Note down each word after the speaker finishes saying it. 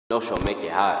No Show make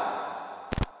it hot.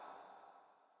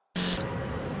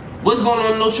 What's going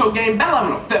on, No Show Gang? Battle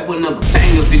having a fat with another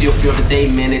banger video for you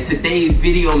today, man. In today's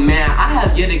video, man, I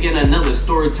have yet again another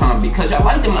story time because I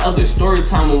liked my other story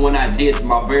time when I did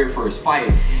my very first fight.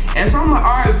 And so I'm like,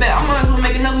 alright, bet I might as well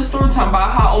make another story time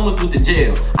about how I almost went to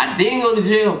jail. I didn't go to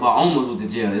jail, but I almost went to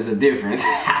jail. There's a difference.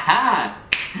 Haha.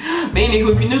 But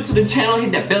anywho, if you're new to the channel,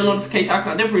 hit that bell notification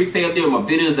icon. Definitely stay up there with my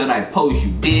videos that I post,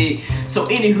 you dig? So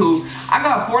anywho, I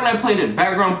got Fortnite playing in the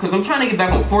background because I'm trying to get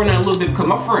back on Fortnite a little bit because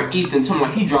my friend Ethan told me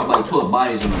like he dropped like 12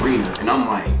 bodies in the arena. And I'm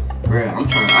like, bruh, I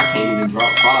can't even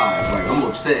drop 5. Like, I'm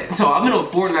upset. So I've been on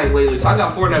Fortnite lately, so I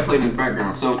got Fortnite playing in the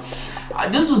background. So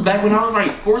this was back when I was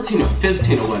like 14 or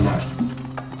 15 or whatnot.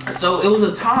 So it was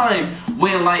a time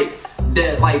when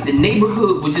the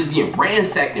neighborhood was just getting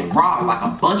ransacked and robbed. Like a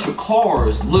bunch of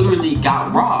cars literally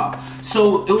got robbed.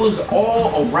 So it was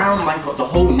all around like the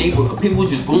whole neighborhood. People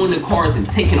just going to cars and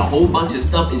taking a whole bunch of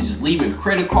stuff and just leaving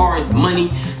credit cards, money,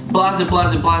 blase,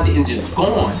 blase, blase, and just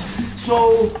gone.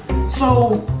 So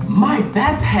my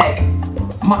backpack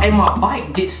and my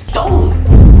bike get stolen.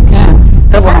 Yeah,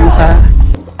 double homicide.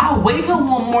 I wake up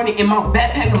one morning and my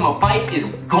backpack and my bike is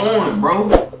gone, bro.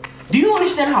 Do you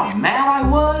understand how mad I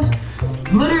was?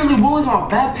 Literally, what was my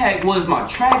backpack was my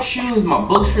track shoes, my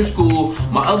books for school,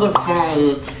 my other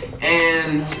phone,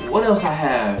 and what else I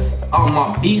have?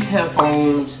 My Beats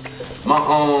headphones,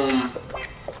 my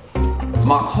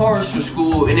cars for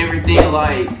school and everything.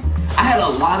 Like, I had a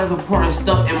lot of important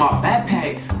stuff in my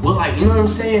backpack. Well, like, you know what I'm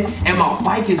saying? And my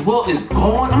bike as well is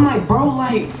gone. I'm like, bro,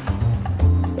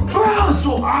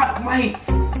 so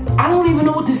I don't even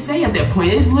know what to say at that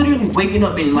point. It's literally waking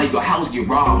up and like your house get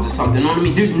robbed or something, you know what I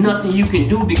mean? There's nothing you can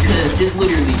do because it's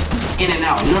literally in and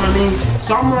out, you know what I mean?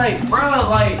 So I'm like, bro,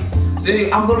 see,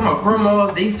 I'm going to my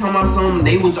grandma's, they talking about something,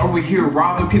 they was over here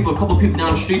robbing people, a couple people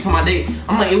down the street talking about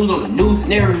I'm like, it was on the news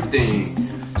and everything.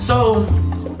 So,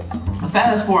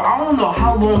 fast forward, I don't know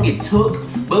how long it took,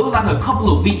 but it was like a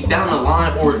couple of weeks down the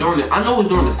line, or I know it was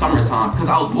during the summertime, because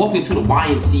I was walking to the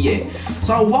YMCA.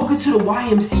 So I was walking to the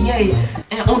YMCA,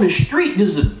 and on the street,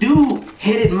 there's a dude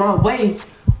headed my way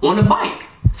on a bike.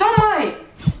 So I'm like,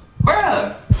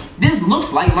 bruh, this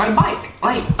looks like my bike.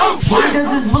 Like, why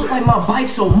does this look like my bike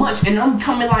so much? And I'm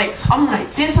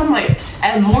like this,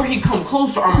 as more he come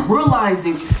closer, I'm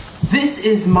realizing this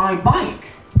is my bike.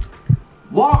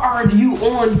 Why are you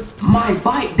on my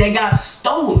bike that got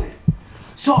stolen?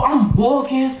 So I'm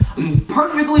walking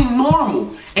perfectly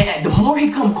normal, and the more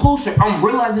he come closer, I'm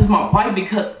realizing it's my bike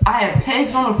because I had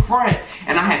pegs on the front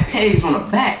and I had pegs on the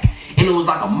back, and it was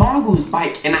like a mongoose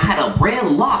bike, and I had a red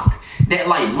lock that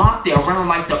like locked it around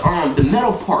like the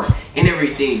metal part and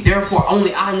everything. Therefore,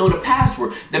 only I know the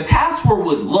password. The password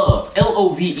was love,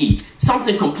 L-O-V-E,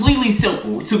 something completely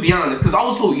simple, to be honest, because I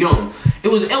was so young. It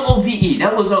was L-O-V-E.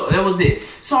 That was it.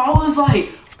 So I was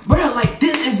like, bro, like,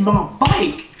 this is my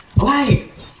bike. Like,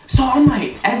 so I'm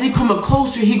like, as he coming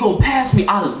closer, he go past me.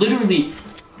 I literally,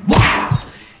 wow.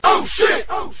 Oh shit!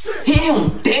 Oh shit! Hit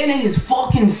him dead in his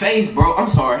fucking face, bro. I'm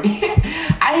sorry.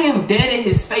 I hit him dead in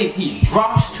his face. He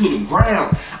drops to the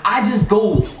ground. I just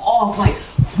go off like,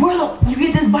 where the, you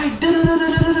get this bike?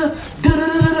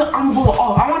 I'm going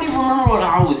off. I don't even remember what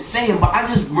I was saying, but I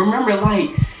just remember like,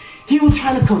 he was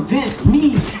trying to convince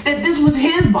me that this was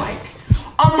his bike.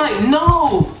 I'm like,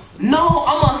 no,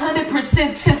 I'm 100%,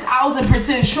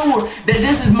 10,000% sure that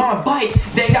this is my bike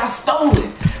that got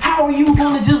stolen. How are you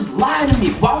gonna just lie to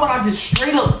me? Why would I just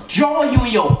straight up jaw you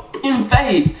in your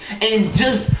face and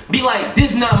just be like,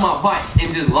 this is not my bike,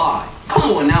 and just lie?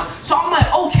 Come on now. So I'm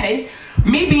like, okay,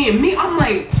 me being me, I'm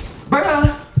like,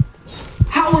 bruh,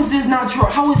 how is this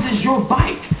your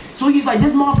bike? So he's like,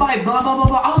 this is my bike, blah, blah, blah,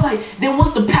 blah. I was like, then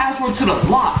what's the password to the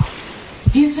lock?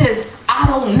 He says, I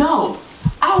don't know.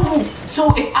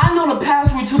 So if I know the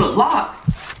password to the lock,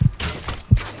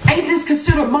 ain't this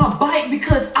considered my bike?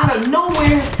 Because out of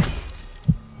nowhere,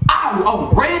 a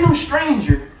random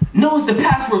stranger knows the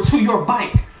password to your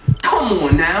bike. Come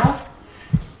on now.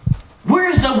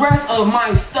 Where's the rest of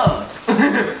my stuff?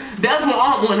 That's what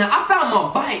I'm on. I found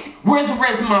my bike. Where's the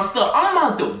rest of my stuff? I'm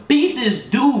about to beat this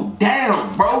dude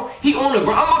down, bro. He on the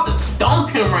ground. I'm about to stomp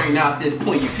him right now at this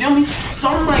point. You feel me? So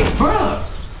I'm like, bruh,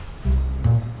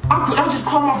 I just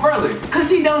call my brother, cause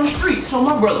he down the street. So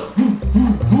my brother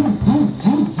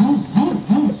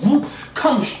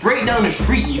come straight down the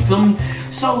street. You feel me?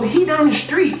 So he down the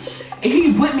street. And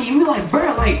he with me, and we like,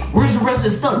 bro, like, where's the rest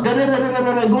of the stuff?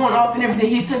 Going off and everything.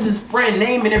 He says his friend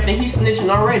name and everything. He's snitching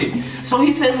already. So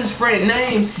he says his friend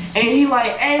name, and he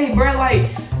like, hey, bro, like,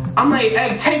 I'm like,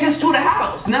 hey, take us to the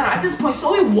house. Now, at this point,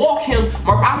 so we walk him.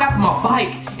 I got my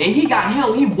bike, and he got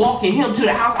him. He walking him to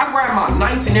the house. I grabbed my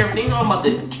knife and everything. You know,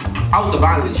 I was a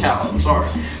violent child. I'm sorry.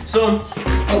 So,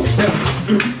 oh, step.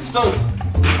 So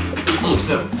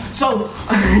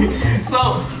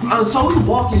we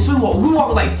walking. We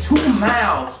walk like 2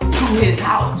 miles to his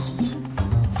house.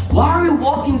 Why are we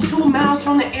walking 2 miles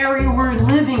from the area we're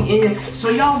living in? So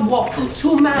y'all walk from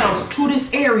 2 miles to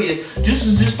this area just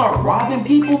to start robbing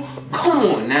people? Come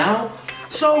on now.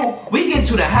 So we get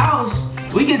to the house.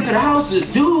 The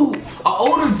dude, an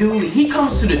older dude, he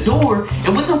comes to the door,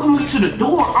 and with him coming to the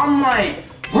door, I'm like,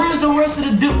 where's the rest of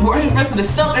the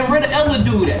stuff, and where the other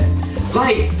dude at?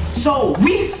 Like, so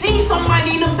we see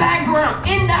somebody in the background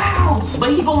in the house,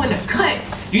 but he go in the cut.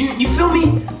 You feel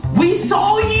me? We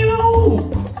saw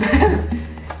you.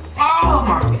 Oh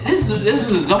my God, this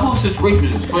is the whole situation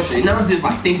is frustrating. Now I'm just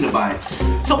like thinking about it.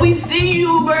 So we see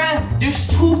you, bruh. There's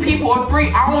 2 people or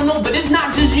 3, I don't know, but it's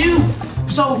not just you.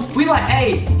 So we like,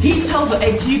 hey, he tells her,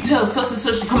 hey, can you tell such and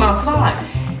such to come outside?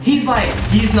 He's like,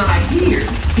 he's not here.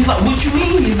 He's like, what you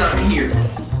mean he's not here?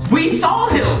 We saw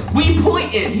him. We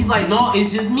pointed. He's like, no,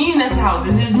 it's just me in this house.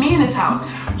 It's just me in this house.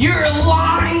 You're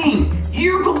lying.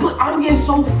 I'm getting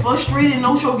so frustrated, I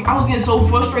was getting so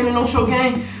frustrated in No Show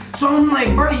Gang. So I'm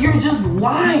like, bro, you're just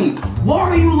lying. Why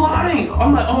are you lying?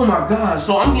 I'm like, oh my God.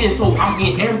 So I'm getting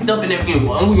amped up and everything.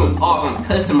 I'm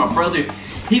cussing my brother.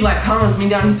 He like calms me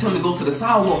down. He tells me to go to the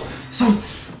sidewalk. So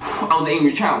I was an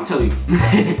angry child, I'm telling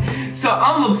you. So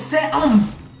I'm upset. I'm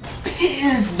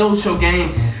pissed, No Show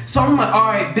Gang. So I'm like,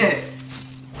 all right, bet.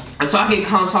 And so I get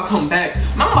calm, so I come back.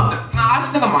 I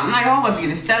still got my knife. I was about to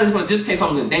get the status just in case I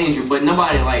was in danger, but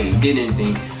nobody like did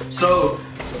anything. So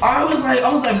I was like,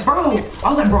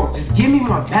 bro, just give me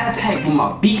my backpack with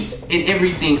my beats and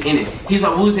everything in it. He's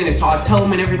like, what's in it? So I tell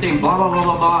him and everything, blah, blah, blah,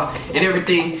 blah, blah, and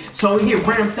everything. So we get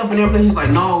ramped up and everything. He's like,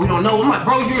 no, we don't know. I'm like,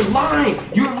 bro, you're lying.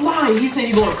 You're lying. He said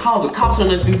you're gonna call the cops on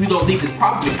us if we don't leave this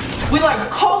property. We like,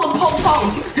 call the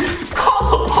po-po.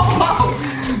 Call the po-po.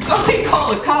 So he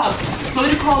called the cops. So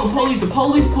they call the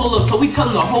police pull up, so we tell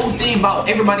them the whole thing about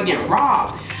everybody getting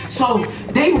robbed. So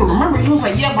they remember, he was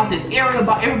like, yeah, about this area,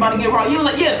 about everybody getting robbed. He was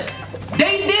like, yeah,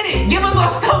 they did it. Give us our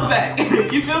stuff back.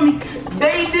 You feel me?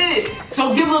 They did it.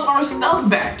 So give us our stuff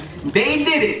back. They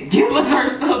did it. Give us our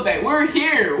stuff back. We're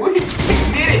here. We did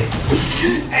it.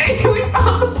 Hey, we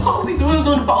found the police. We was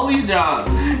doing the police job.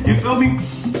 You feel me?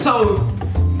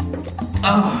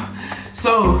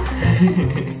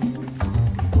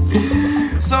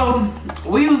 So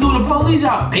we was doing a police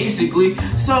job, basically.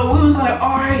 So we was like,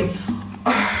 all right.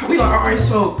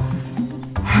 So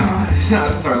I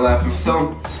started laughing.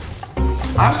 So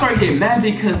I started getting mad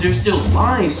because they're still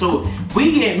lying. So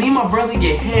me and my brother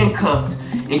get handcuffed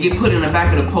and get put in the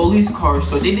back of the police car.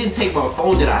 So they didn't take my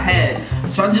phone that I had.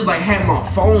 So I just like had my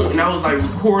phone and I was like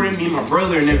recording me and my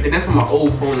brother and everything. That's on my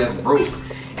old phone that's broke.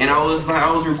 And I was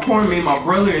recording me and my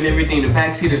brother and everything in the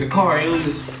backseat of the car.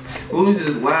 We was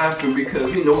just laughing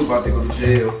because we know we about to go to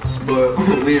jail, but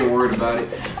we ain't worried about it.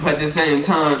 But at the same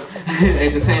time,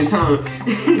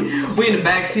 we in the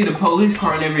backseat of the police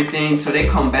car and everything, so they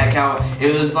come back out.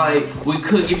 It was like, we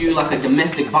could give you like a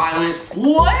domestic violence.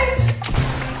 What?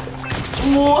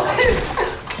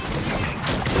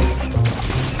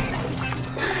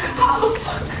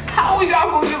 How are y'all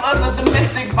gonna give us a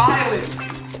domestic violence?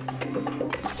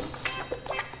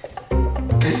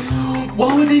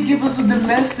 Why would they give us a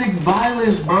domestic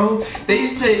violence, bro? They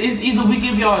said it's either we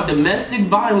give y'all a domestic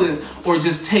violence or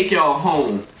just take y'all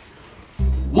home.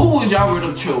 What would y'all would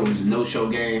have chosen, No Show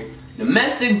Gang?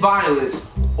 Domestic violence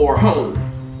or home?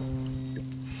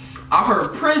 I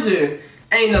heard prison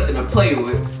ain't nothing to play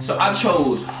with, so I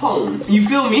chose home. You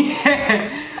feel me?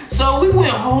 So we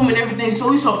went home and everything, so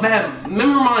we so bad.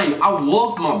 Mind you, I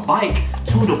walked my bike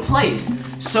to the place.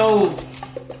 So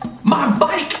my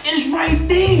bike is right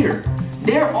there.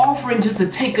 They're offering just to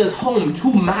take us home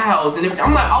 2 miles and everything.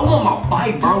 I'm like, I want my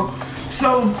bike, bro.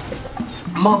 So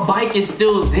my bike is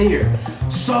still there.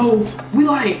 So we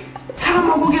like, how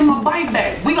am I gonna get my bike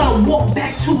back? We gotta walk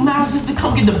back 2 miles just to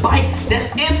come get the bike. That's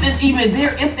if it's even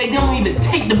there, if they don't even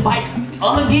take the bike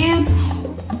again.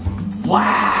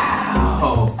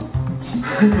 Wow.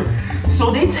 So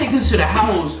they take us to the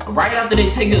house. Right after they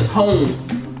take us home,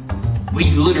 we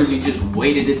literally just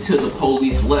waited until the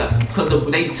police left.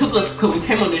 Because they took us, because we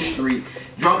came on this street,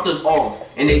 dropped us off,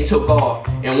 and they took off.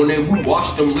 And when we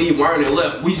watched them leave, wearing they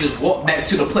left, we just walked back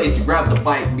to the place to grab the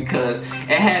bike because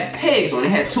it had pegs on it.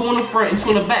 It had 2 on the front and 2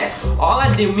 on the back. All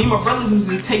I did, me and my brothers, was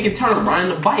just take a turn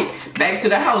riding the bike back to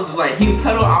the house. It's like he'll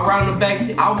pedal, I'll ride on the back,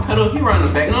 I'll pedal, he ride on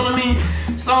the back. You know what I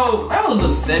mean? So that was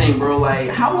upsetting, bro. Like,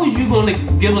 how was you gonna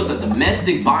give us a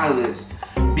domestic violence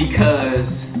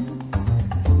because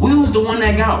we was the one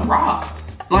that got robbed?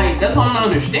 Like, that's what I'm not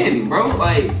understanding, bro.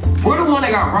 Like, we're the one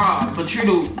that got robbed, but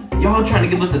y'all trying to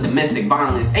give us a domestic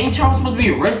violence. Ain't y'all supposed to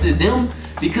be arresting them?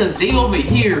 Because they over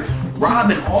here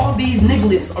robbing all these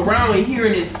niggas around here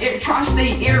in this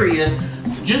tri-state area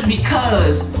just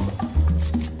because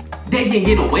they can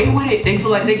get away with it. They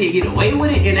feel like they can get away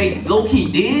with it, and they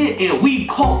low-key did, and we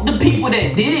caught the people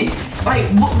that did it. Like,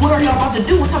 what are y'all about to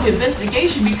do? What type of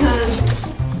investigation? Because,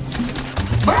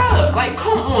 bruh, like,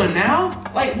 come on now.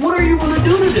 Like, what are you gonna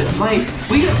do to them? Like,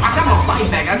 I got my bike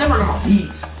back. I never got my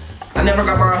Beats. I never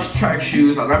got my track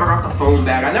shoes. I never got the phone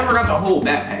back. I never got the whole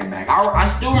backpack back. I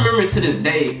still remember to this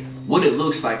day what it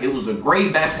looks like. It was a gray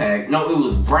backpack. No, it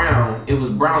was brown. It was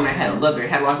brown that had leather. It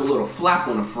had like a little flap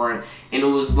on the front, and it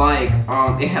was like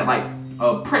it had like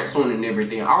prints on it and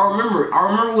everything. I remember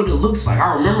what it looks like.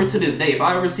 I remember to this day. If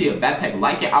I ever see a backpack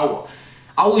like it, I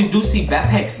always do see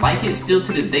backpacks like it still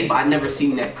to this day, but I never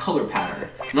seen that color pattern.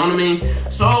 You know what I mean?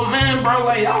 So man, bro,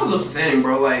 like that was upsetting,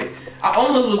 bro. Like I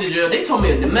almost went to jail. They told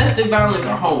me a domestic violence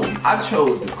at home. I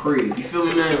chose the crib. You feel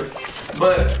me, man?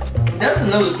 But that's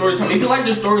another story time. If you like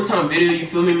this story time video, you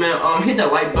feel me, man? Hit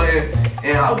that like button,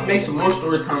 and I'll make some more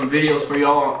story time videos for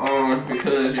y'all.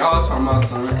 Because y'all talking about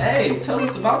something. Hey, tell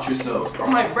us about yourself.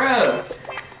 I'm like, bruh,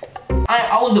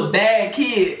 I was a bad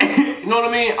kid. You know what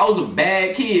I mean? I was a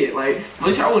bad kid. Like,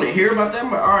 but y'all wouldn't hear about that,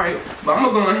 but alright. But I'm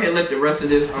gonna go ahead and let the rest of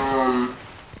this, oh,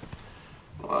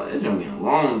 it's gonna be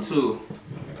long too.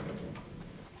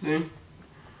 See?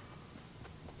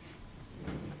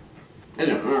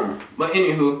 But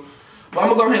anywho, I'm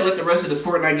gonna go ahead and let the rest of this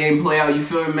Fortnite game play out. You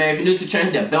feel me, man? If you're new to the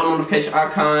channel, hit that bell notification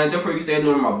icon. Don't forget to stay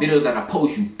doing my videos that I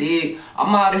post. You dig?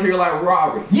 I'm out of here like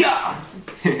Robert. Yeah.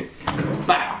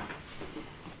 Bow.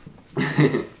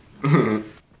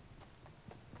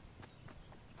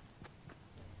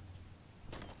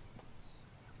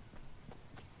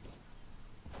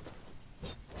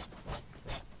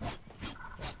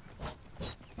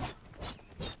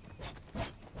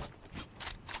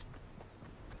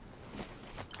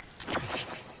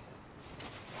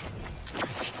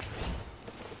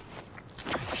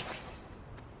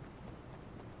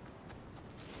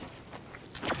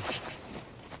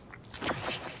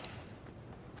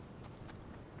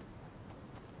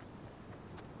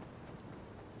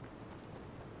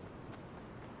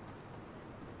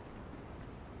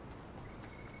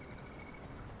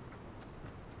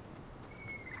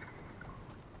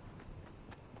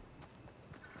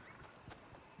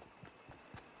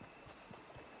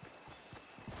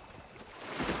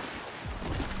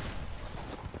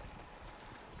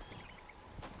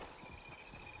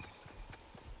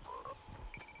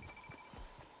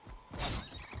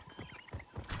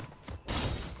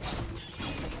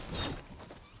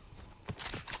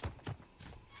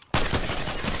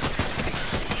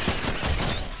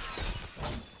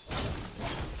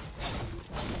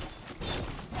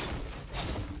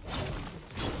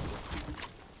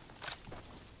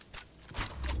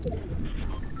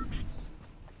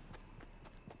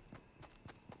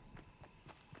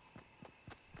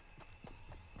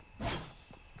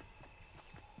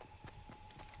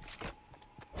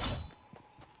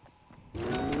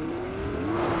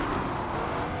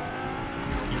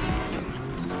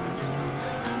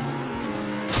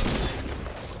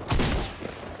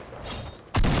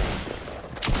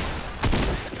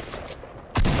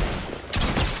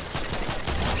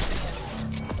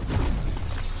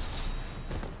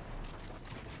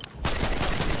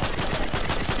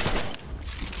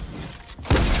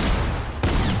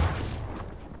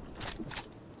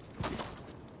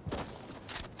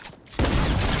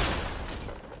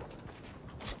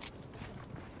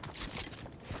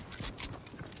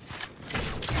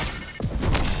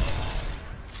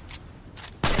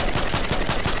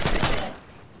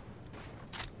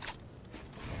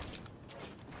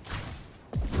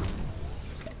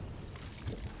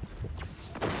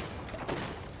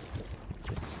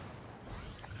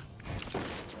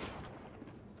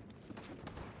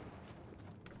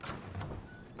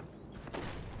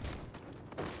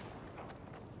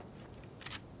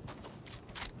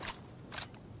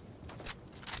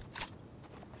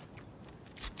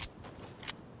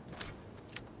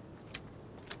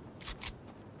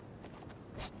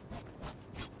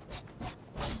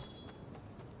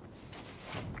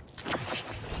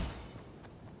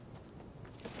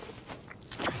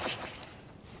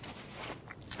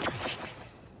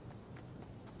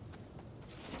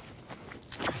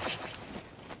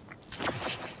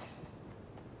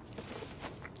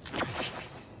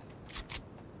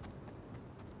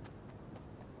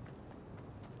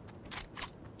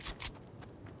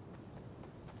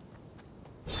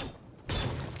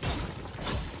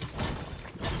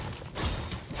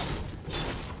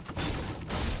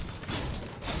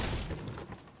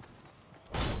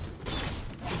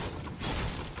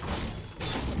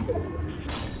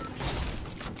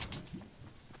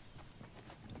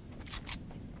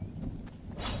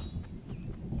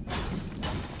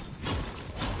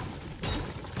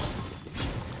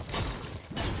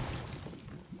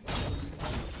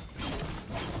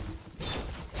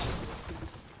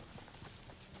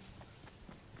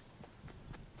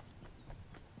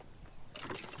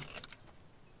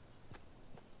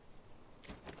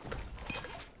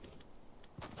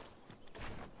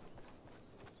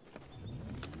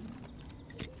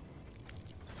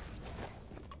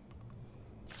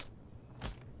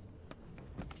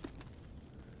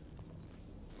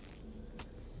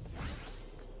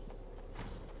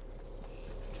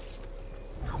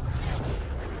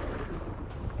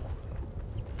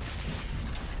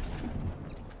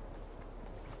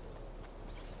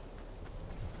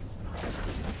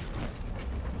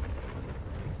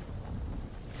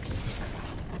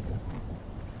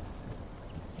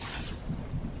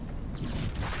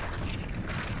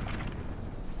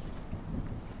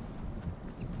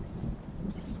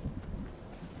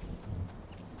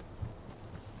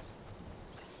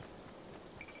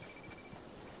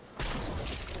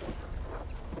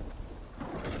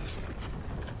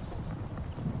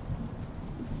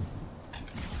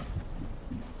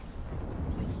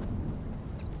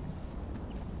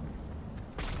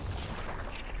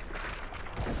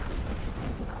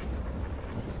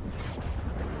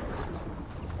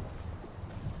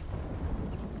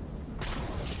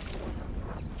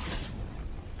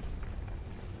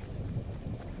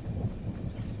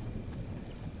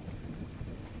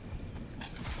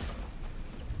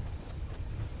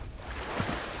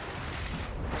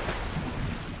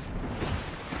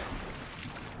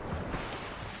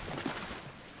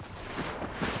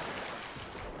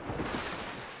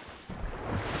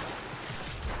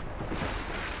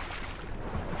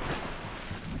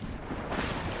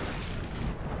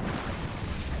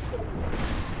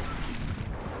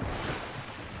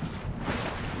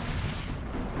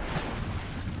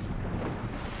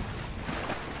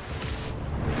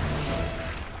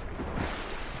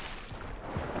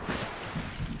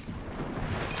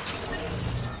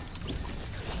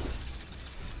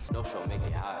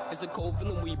 It's a cold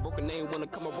feeling when you broken, they ain't wanna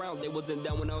come around. They wasn't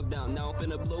down when I was down, now I'm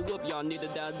finna blow up. Y'all need to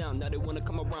die down, now they wanna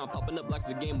come around. Popping up like it's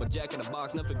a game, but Jack in the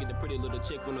box. Never forget the pretty little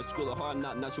chick from the school of hard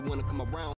knock. Now she wanna come around.